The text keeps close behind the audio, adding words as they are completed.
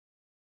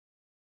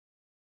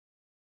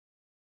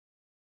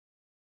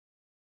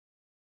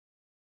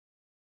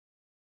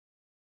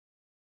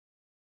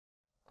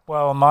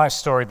Well, my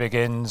story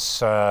begins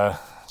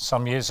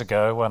some years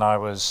ago when I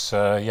was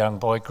a young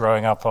boy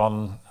growing up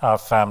on our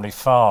family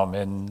farm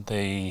in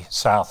the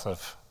south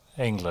of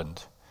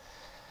England.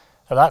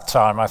 At that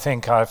time, I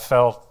think I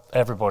felt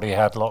everybody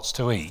had lots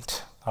to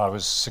eat. I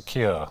was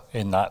secure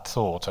in that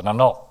thought, and I'm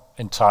not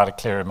entirely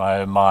clear in my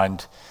own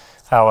mind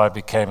how I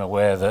became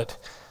aware that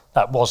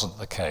that wasn't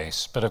the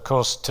case. But of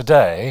course,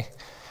 today,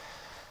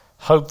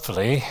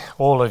 hopefully,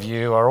 all of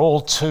you are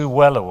all too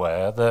well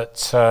aware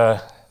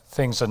that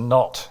things are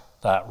not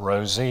that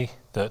rosy,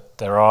 that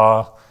there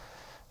are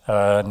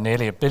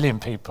nearly 1 billion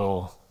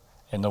people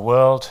in the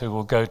world who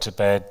will go to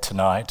bed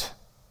tonight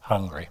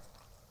hungry.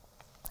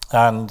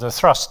 And the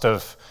thrust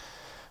of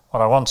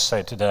what I want to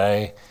say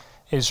today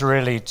is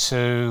really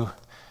to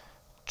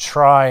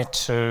try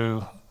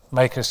to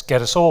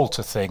get us all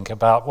to think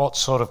about what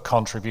sort of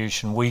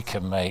contribution we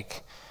can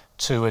make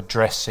to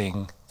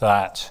addressing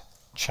that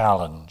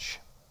challenge.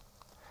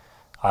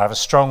 I have a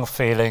strong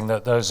feeling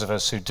that those of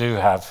us who do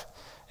have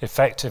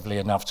effectively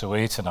enough to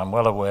eat, and I'm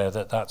well aware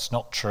that that's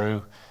not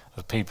true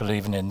of people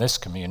even in this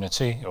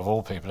community, of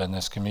all people in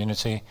this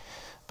community,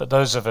 but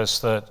those of us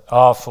that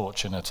are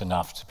fortunate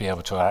enough to be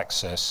able to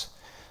access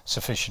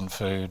sufficient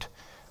food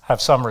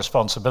have some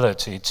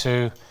responsibility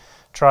to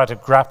try to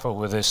grapple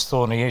with this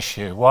thorny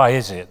issue. Why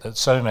is it that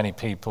so many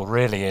people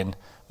really in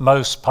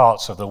most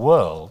parts of the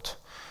world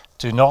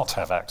do not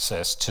have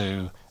access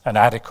to an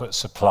adequate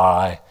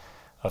supply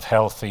of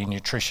healthy,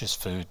 nutritious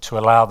food to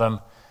allow them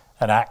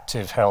an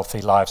active, healthy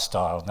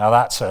lifestyle? Now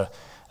that's a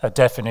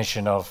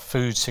definition of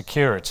food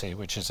security,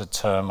 which is a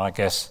term, I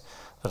guess,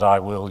 that I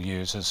will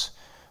use as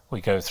we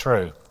go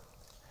through.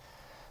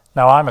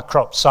 Now I'm a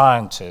crop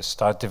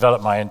scientist. I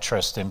developed my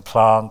interest in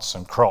plants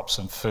and crops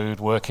and food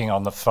working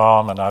on the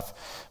farm, and I've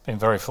been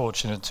very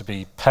fortunate to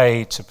be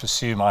paid to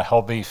pursue my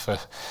hobby for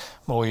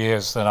more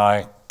years than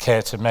I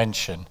care to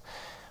mention.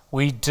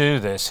 We do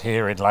this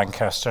here in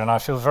Lancaster, and I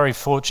feel very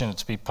fortunate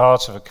to be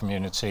part of a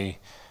community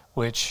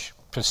which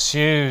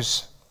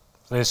pursues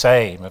this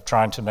aim of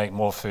trying to make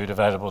more food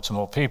available to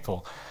more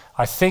people.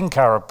 I think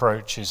our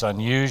approach is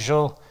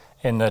unusual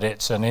in that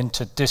it's an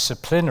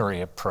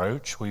interdisciplinary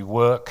approach. We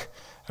work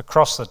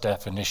across the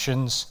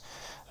definitions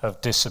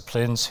of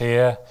disciplines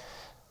here.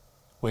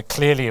 We're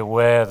clearly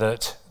aware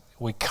that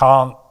we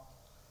can't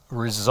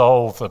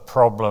resolve the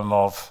problem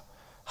of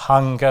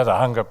hunger, the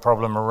hunger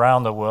problem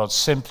around the world,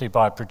 simply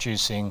by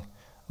producing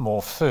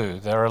more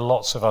food. There are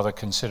lots of other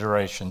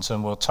considerations,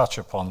 and we'll touch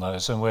upon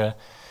those, and we're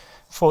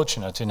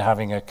fortunate in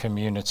having a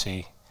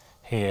community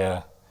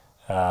here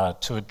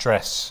to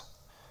address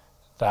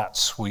that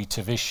suite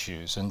of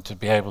issues and to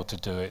be able to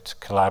do it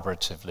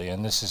collaboratively.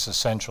 And this is a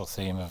central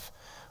theme of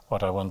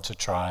what I want to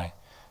try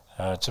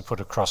to put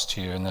across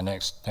to you in the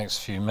next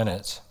few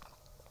minutes.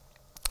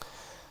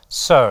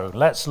 So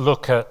let's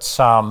look at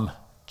some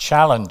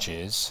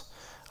challenges.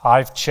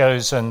 I've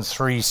chosen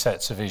 3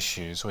 sets of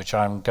issues which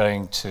I'm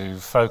going to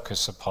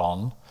focus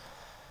upon.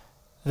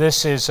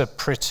 This is a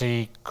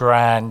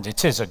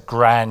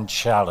grand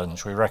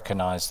challenge. We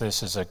recognize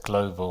this as a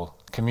global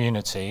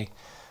community,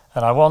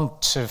 and I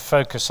want to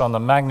focus on the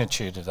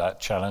magnitude of that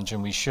challenge,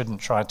 and we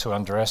shouldn't try to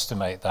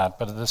underestimate that.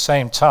 But at the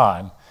same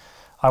time,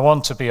 I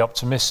want to be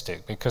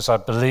optimistic because I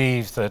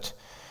believe that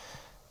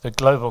the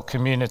global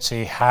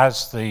community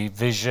has the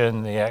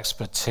vision, the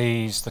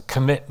expertise, the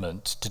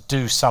commitment to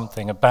do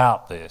something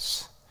about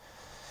this.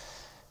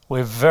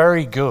 We're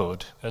very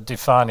good at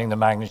defining the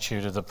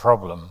magnitude of the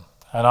problem.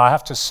 And I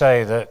have to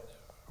say that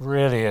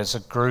really as a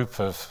group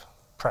of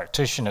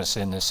practitioners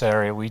in this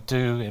area, we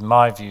do, in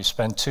my view,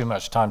 spend too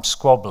much time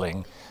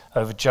squabbling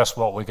over just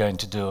what we're going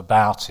to do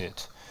about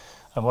it.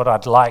 And what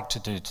I'd like to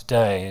do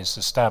today is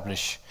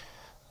establish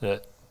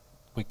that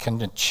we can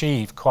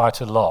achieve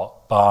quite a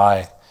lot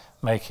by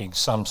making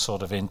some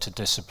sort of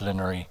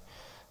interdisciplinary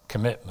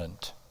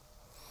commitment.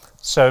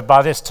 So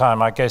by this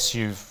time, I guess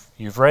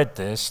you've read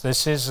this.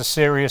 This is a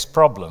serious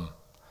problem.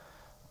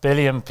 1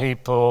 billion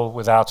people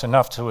without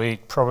enough to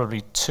eat,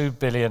 probably 2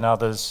 billion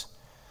others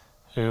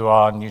who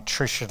are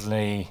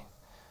nutritionally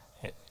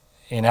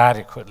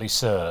inadequately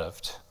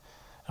served.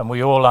 And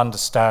we all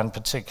understand,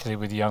 particularly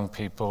with young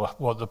people,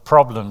 what the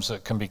problems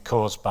that can be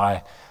caused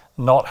by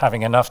not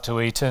having enough to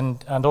eat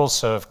and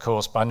also, of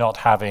course, by not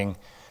having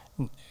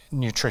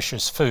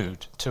nutritious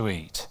food to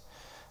eat.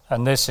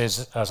 And this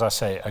is, as I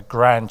say, a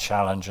grand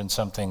challenge and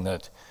something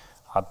that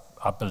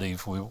I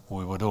believe we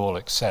would all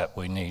accept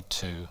we need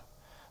to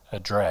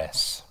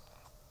address.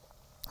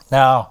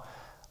 Now,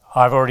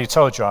 I've already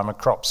told you I'm a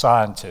crop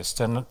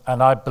scientist, and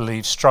I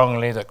believe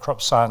strongly that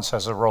crop science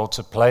has a role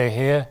to play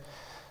here,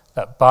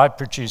 that by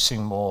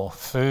producing more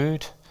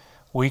food,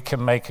 we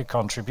can make a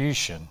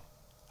contribution.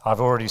 I've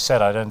already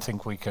said I don't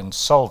think we can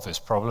solve this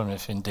problem,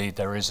 if indeed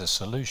there is a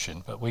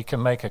solution, but we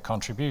can make a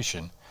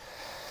contribution.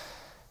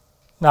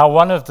 Now,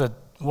 one of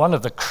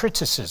the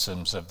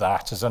criticisms of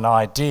that as an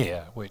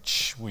idea,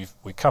 which we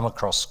come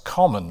across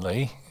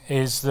commonly,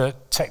 is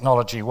that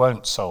technology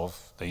won't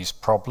solve these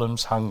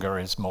problems. Hunger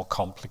is more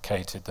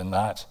complicated than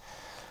that.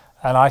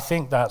 And I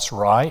think that's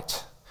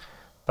right.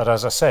 But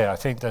as I say, I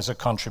think there's a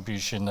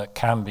contribution that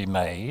can be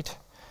made.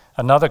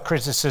 Another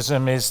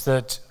criticism is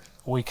that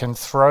we can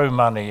throw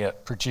money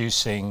at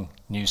producing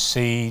new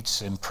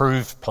seeds,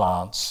 improved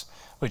plants,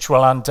 which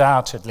will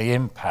undoubtedly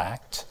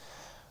impact,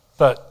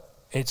 but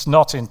it's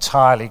not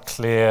entirely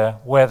clear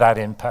where that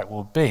impact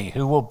will be,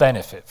 who will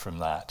benefit from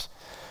that.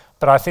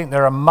 But I think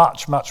there are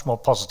much, much more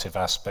positive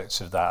aspects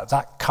of that.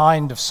 That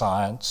kind of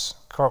science,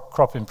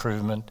 crop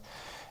improvement,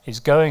 is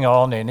going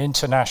on in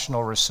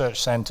international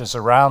research centers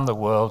around the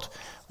world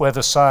where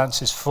the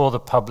science is for the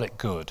public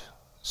good.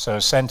 So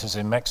centers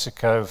in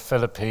Mexico,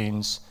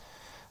 Philippines,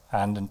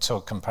 and until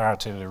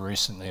comparatively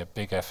recently, a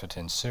big effort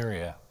in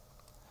Syria.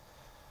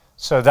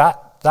 So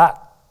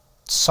that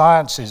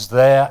science is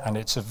there, and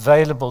it's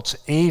available to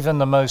even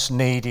the most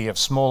needy of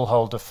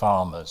smallholder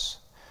farmers.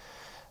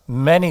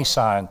 Many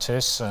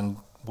scientists, and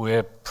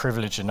we're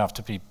privileged enough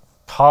to be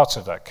part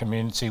of that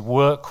community,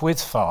 work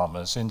with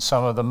farmers in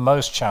some of the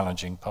most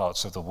challenging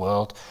parts of the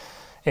world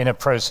in a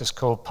process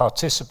called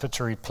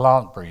participatory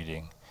plant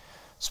breeding,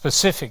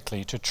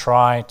 specifically to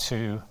try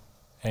to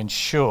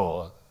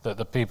ensure that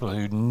the people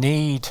who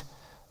need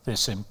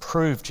this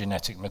improved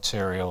genetic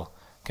material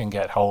can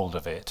get hold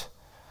of it,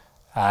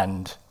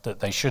 and that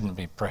they shouldn't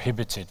be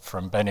prohibited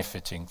from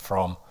benefiting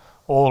from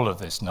all of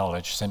this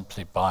knowledge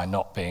simply by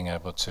not being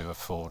able to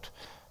afford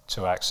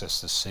to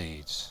access the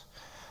seeds.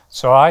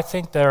 So I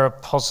think there are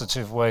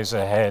positive ways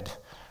ahead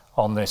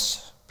on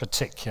this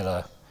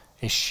particular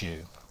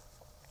issue.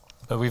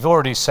 But we've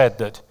already said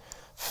that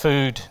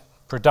food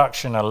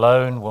production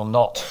alone will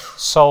not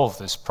solve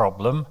this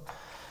problem.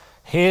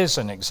 Here's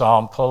an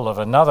example of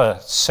another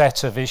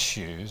set of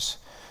issues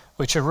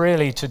which are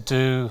really to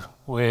do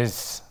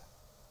with,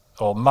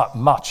 or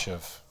much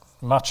of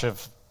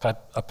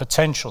a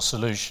potential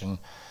solution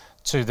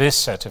to this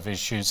set of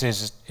issues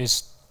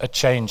is a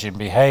change in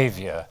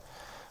behavior.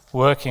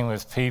 Working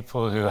with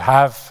people who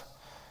have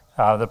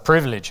the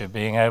privilege of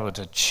being able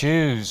to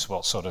choose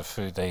what sort of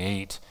food they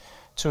eat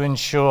to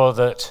ensure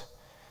that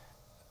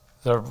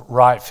the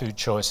right food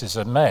choices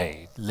are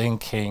made,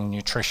 linking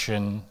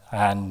nutrition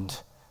and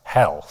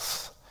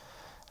health.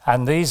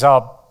 And these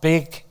are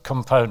big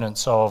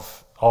components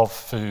of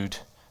food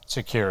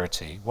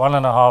security.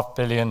 1.5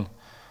 billion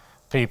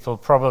people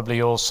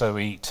probably also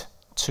eat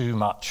too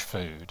much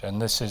food,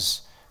 and this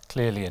is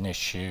clearly an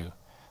issue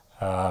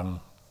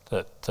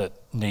that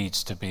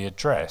needs to be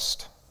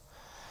addressed.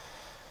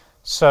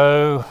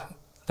 So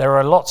there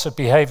are lots of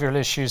behavioral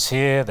issues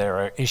here. There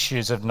are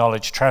issues of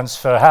knowledge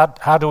transfer.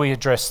 How do we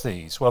address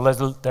these? Well,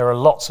 there are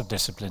lots of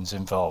disciplines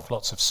involved,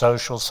 lots of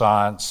social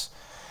science,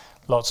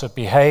 lots of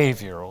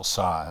behavioral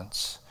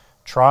science,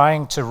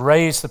 trying to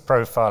raise the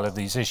profile of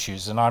these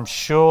issues. And I'm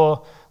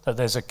sure that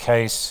there's a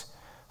case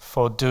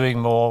for doing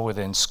more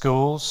within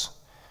schools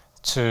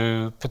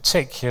to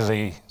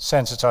particularly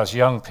sensitize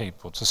young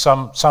people to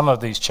some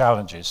of these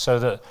challenges so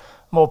that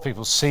more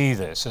people see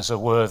this as a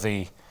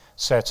worthy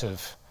set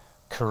of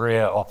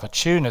career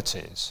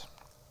opportunities.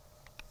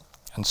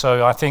 And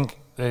so I think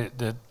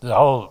the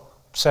whole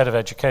set of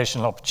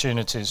educational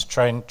opportunities,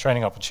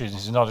 training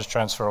opportunities, knowledge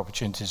transfer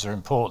opportunities are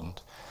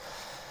important.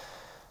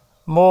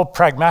 More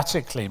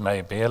pragmatically,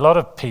 maybe, a lot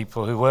of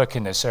people who work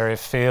in this area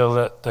feel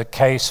that the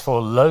case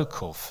for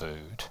local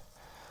food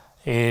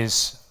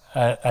is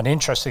an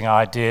interesting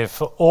idea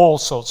for all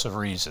sorts of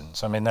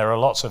reasons. I mean, there are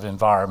lots of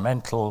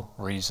environmental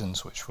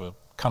reasons, which we'll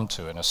come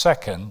to in a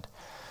second,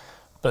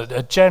 but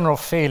a general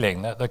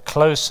feeling that the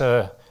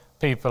closer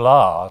people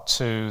are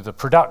to the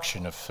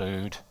production of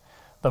food,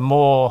 the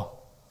more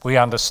we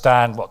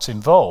understand what's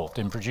involved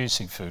in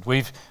producing food.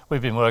 We've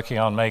been working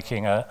on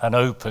making an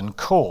open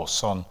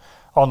course on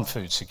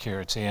food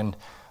security, and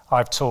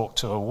I've talked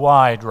to a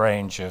wide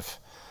range of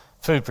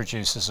food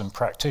producers and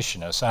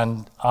practitioners,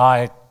 and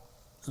I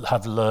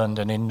have learned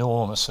an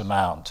enormous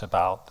amount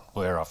about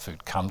where our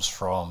food comes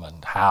from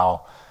and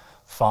how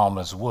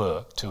farmers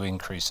work to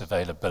increase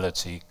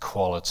availability,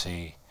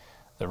 quality,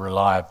 the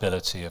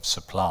reliability of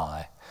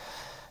supply.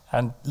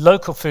 And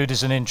local food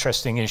is an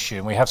interesting issue,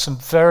 and we have some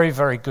very,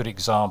 very good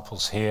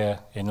examples here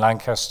in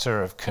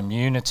Lancaster of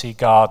community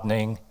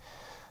gardening,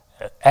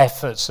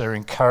 efforts that are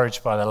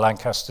encouraged by the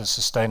Lancaster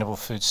Sustainable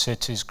Food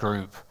Cities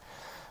group.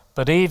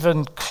 But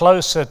even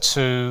closer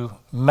to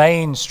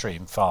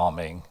mainstream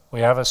farming, we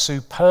have a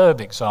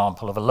superb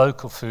example of a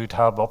local food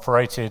hub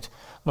operated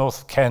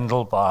north of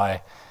Kendal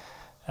by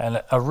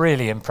a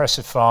really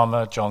impressive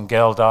farmer, John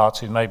Geldart,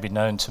 who may be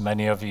known to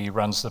many of you. He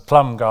runs the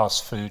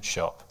Plumgas Food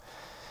Shop.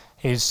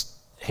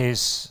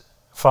 His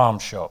farm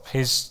shop,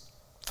 his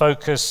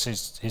focus,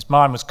 his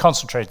mind was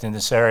concentrated in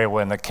this area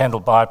when the Kendal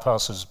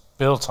bypass was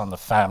built on the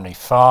family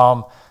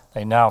farm.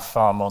 They now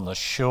farm on the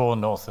shore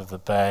north of the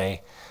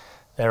bay.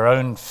 Their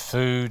own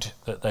food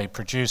that they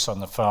produce on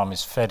the farm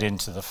is fed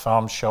into the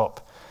farm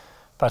shop,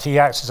 but he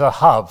acts as a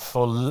hub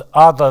for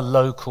other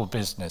local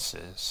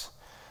businesses.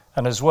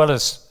 And as well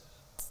as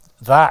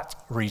that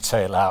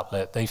retail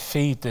outlet, they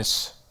feed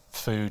this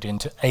food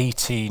into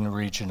 18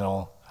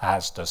 regional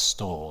Asda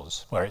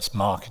stores where it's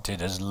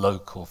marketed as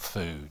local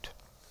food.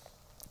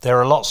 There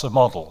are lots of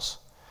models,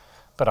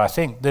 but I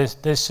think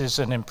this is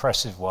an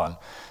impressive one.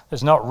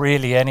 There's not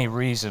really any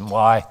reason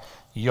why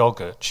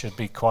yogurt should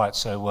be quite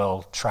so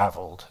well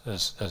travelled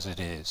as it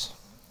is.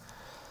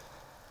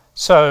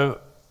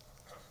 So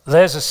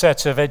there's a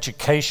set of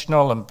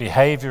educational and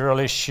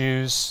behavioural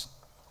issues,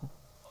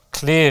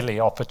 clearly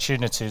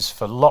opportunities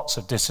for lots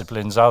of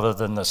disciplines other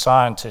than the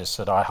scientists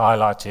that I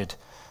highlighted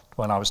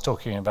when I was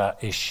talking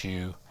about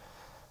issue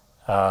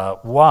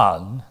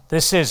 1.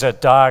 This is a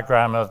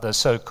diagram of the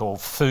so-called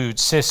food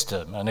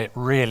system, and it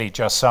really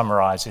just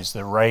summarises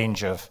the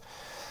range of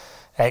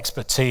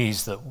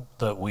expertise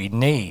that we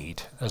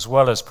need, as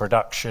well as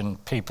production,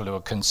 people who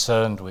are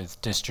concerned with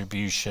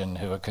distribution,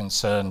 who are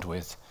concerned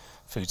with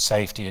food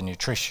safety and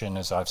nutrition,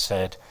 as I've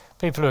said,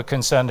 people who are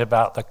concerned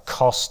about the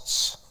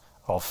costs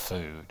of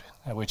food,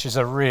 which is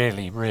a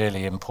really,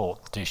 really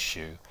important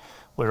issue.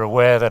 We're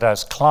aware that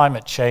as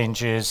climate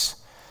changes,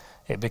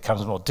 it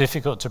becomes more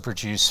difficult to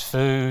produce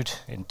food.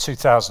 In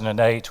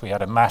 2008, we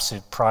had a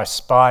massive price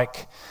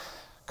spike.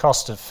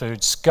 Cost of food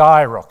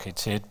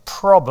skyrocketed,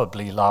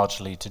 probably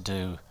largely to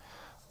do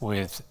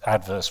with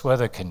adverse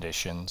weather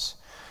conditions.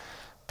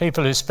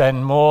 People who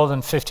spend more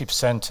than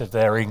 50% of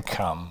their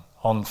income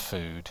on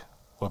food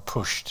were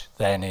pushed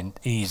then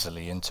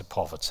easily into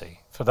poverty.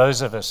 For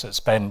those of us that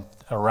spend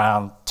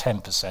around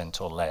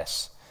 10% or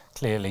less,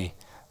 clearly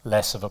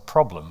less of a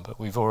problem, but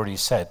we've already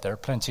said there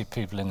are plenty of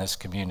people in this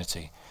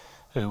community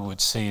who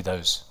would see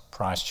those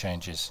price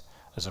changes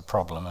as a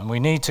problem. And we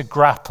need to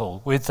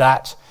grapple with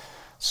that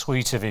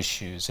suite of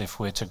issues if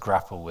we're to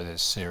grapple with it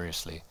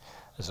seriously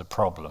as a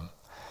problem.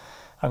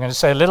 I'm going to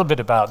say a little bit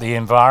about the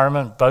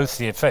environment, both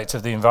the effect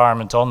of the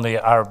environment on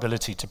our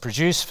ability to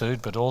produce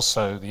food, but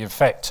also the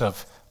effect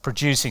of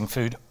producing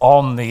food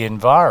on the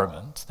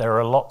environment. There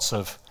are lots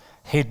of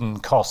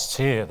hidden costs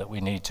here that we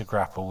need to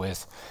grapple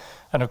with.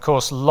 And of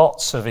course,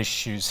 lots of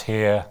issues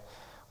here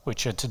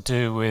which are to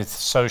do with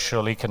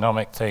social,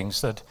 economic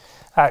things that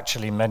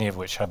actually many of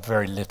which have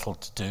very little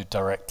to do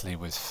directly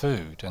with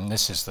food. And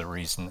this is the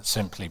reason that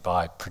simply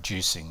by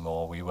producing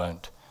more we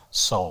won't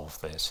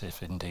solve this,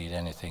 if indeed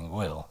anything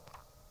will.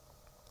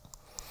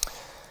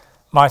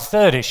 My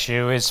third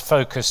issue is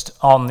focused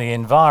on the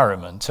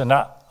environment, and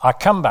I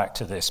come back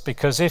to this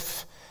because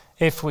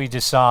if we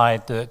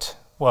decide that,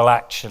 well,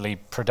 actually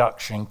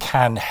production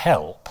can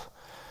help,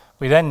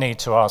 we then need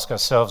to ask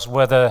ourselves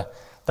whether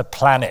the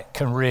planet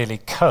can really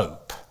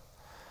cope.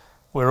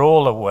 We're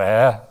all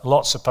aware,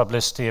 lots of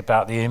publicity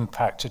about the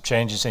impact of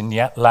changes in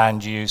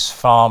land use,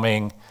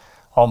 farming,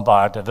 on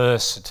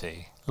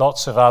biodiversity.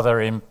 Lots of other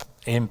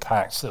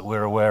impacts that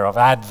we're aware of,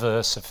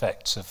 adverse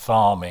effects of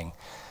farming,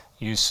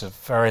 use of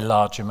very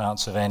large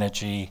amounts of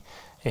energy,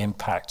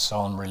 impacts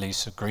on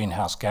release of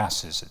greenhouse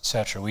gases,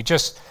 etc. We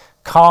just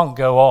can't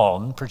go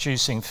on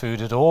producing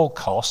food at all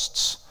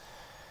costs.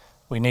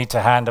 We need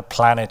to hand a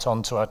planet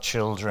on to our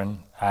children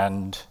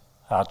and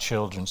our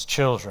children's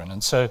children.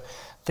 And so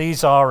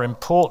these are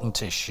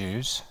important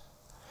issues.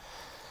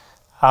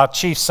 Our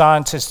chief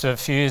scientist a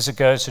few years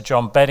ago, Sir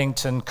John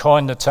Beddington,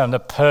 coined the term the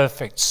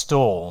perfect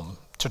storm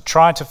to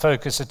try to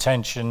focus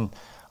attention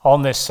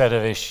on this set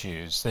of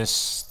issues,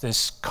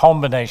 this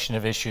combination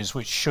of issues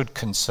which should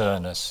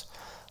concern us.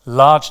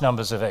 Large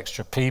numbers of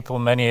extra people,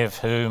 many of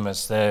whom,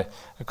 as their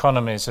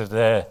economies of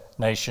their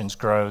nations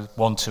grow,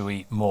 want to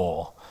eat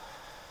more.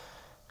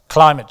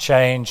 Climate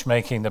change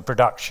making the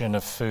production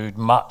of food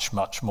much,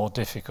 much more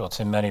difficult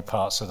in many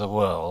parts of the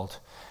world,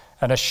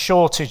 and a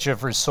shortage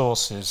of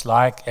resources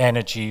like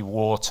energy,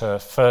 water,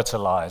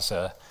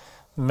 fertilizer.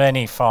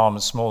 Many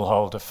farmers,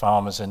 smallholder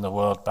farmers in the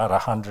world, about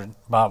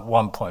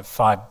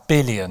 1.5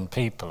 billion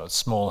people are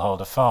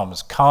smallholder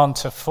farmers,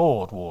 can't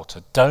afford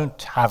water,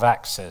 don't have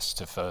access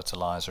to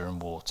fertilizer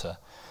and water.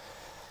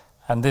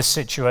 And this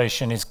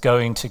situation is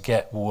going to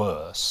get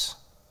worse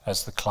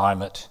as the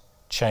climate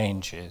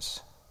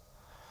changes.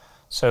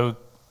 So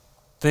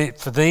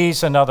for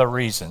these and other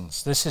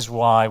reasons, this is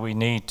why we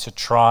need to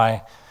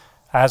try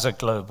as a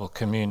global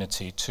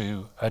community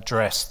to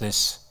address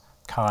this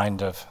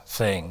kind of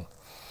thing.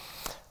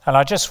 And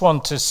I just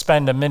want to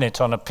spend a minute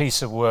on a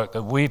piece of work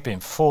that we've been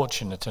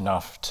fortunate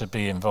enough to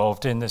be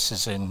involved in. This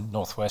is in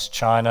northwest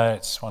China.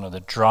 It's one of the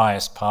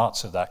driest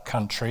parts of that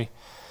country.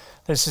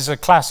 This is a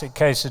classic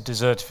case of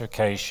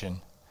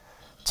desertification.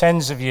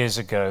 Tens of years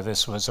ago,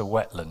 this was a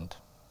wetland.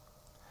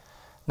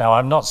 Now,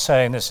 I'm not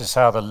saying this is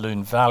how the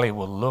Lune Valley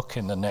will look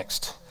in the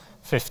next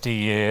 50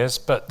 years,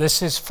 but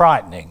this is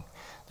frightening.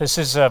 This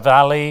is a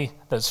valley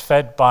that's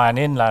fed by an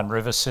inland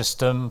river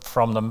system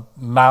from the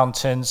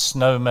mountains,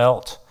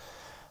 snowmelt,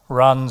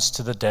 runs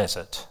to the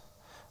desert.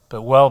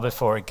 But well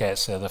before it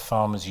gets there, the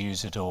farmers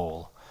use it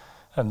all.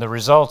 And the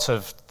result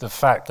of the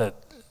fact that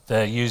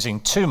they're using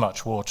too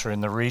much water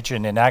in the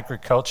region in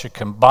agriculture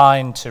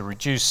combined to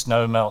reduce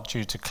snowmelt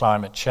due to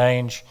climate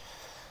change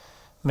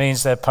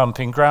means they're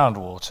pumping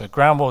groundwater.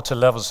 Groundwater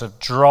levels have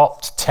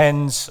dropped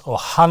tens or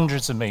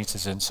hundreds of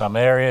meters in some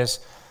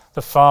areas.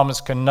 The farmers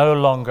can no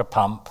longer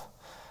pump,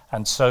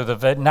 and so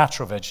the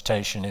natural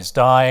vegetation is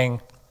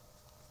dying.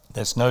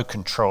 There's no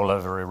control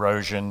over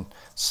erosion,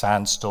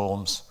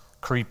 sandstorms,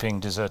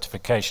 creeping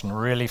desertification,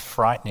 really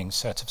frightening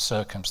set of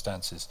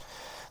circumstances.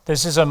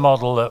 This is a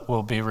model that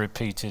will be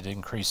repeated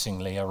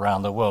increasingly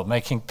around the world,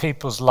 making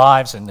people's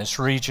lives in this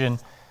region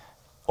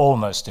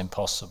almost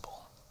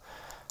impossible.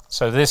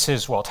 So this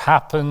is what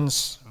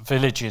happens.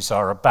 Villages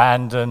are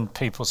abandoned,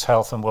 people's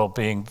health and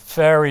well-being,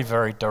 very,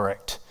 very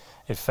direct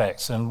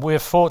effects. And we're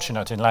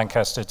fortunate in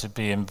Lancaster to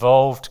be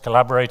involved,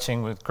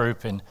 collaborating with a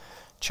group in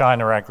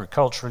China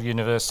Agricultural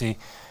University,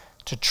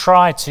 to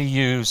try to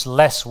use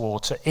less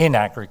water in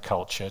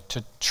agriculture,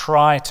 to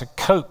try to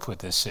cope with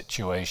this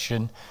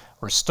situation,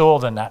 restore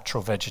the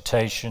natural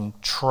vegetation,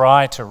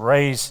 try to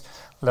raise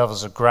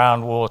levels of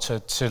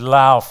groundwater, to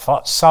allow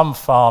some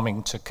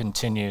farming to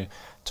continue,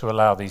 to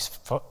allow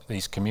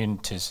these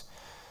communities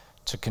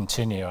to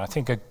continue. I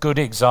think a good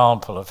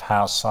example of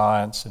how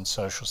science and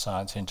social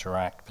science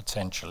interact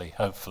potentially,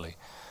 hopefully,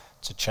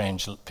 to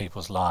change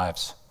people's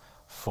lives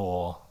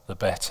for the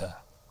better.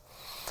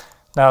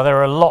 Now, there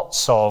are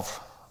lots of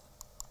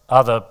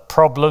other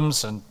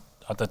problems, and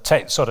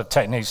the sort of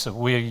techniques that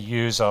we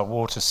use are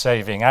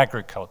water-saving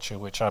agriculture,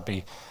 which I'd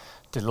be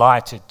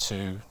delighted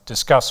to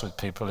discuss with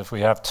people if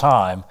we have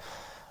time.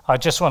 I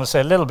just want to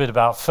say a little bit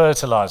about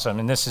fertilizer. I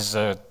mean, this is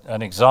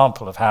an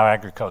example of how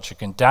agriculture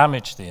can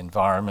damage the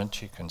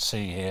environment. You can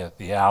see here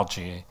the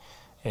algae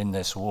in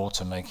this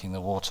water, making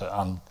the water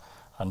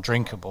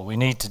undrinkable. We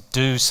need to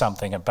do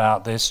something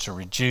about this to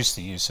reduce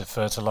the use of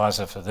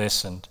fertilizer for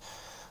this and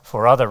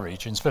for other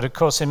regions. But of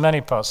course, in many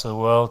parts of the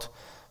world,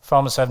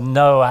 farmers have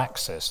no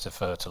access to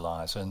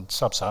fertilizer, and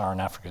sub-Saharan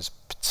Africa is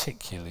a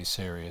particularly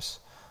serious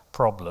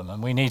problem.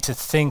 And we need to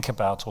think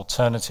about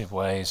alternative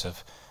ways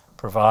of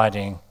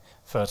providing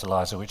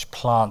fertilizer which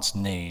plants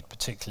need,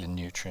 particularly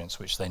nutrients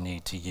which they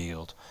need to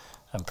yield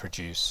and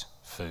produce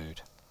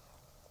food.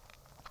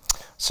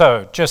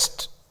 So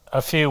just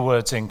a few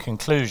words in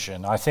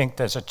conclusion. I think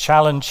there's a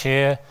challenge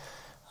here.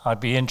 I'd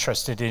be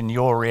interested in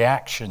your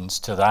reactions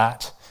to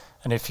that.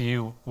 And if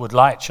you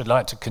should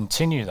like to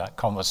continue that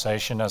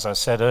conversation, as I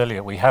said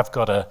earlier, we have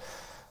got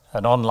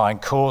an online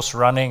course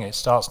running. It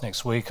starts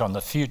next week on the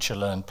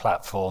FutureLearn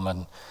platform,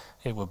 and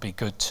it would be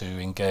good to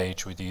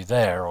engage with you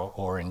there,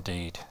 or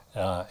indeed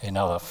in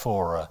other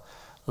fora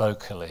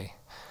locally.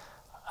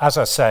 As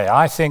I say,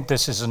 I think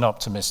this is an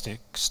optimistic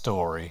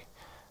story.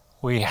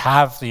 We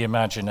have the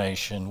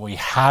imagination, we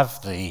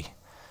have the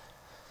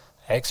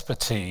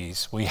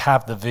expertise, we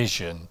have the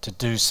vision to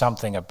do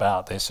something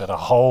about this at a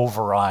whole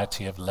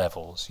variety of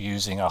levels,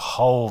 using a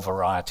whole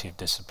variety of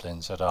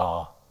disciplines at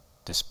our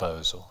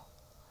disposal.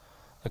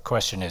 The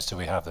question is, do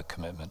we have the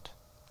commitment?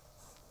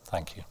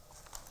 Thank you.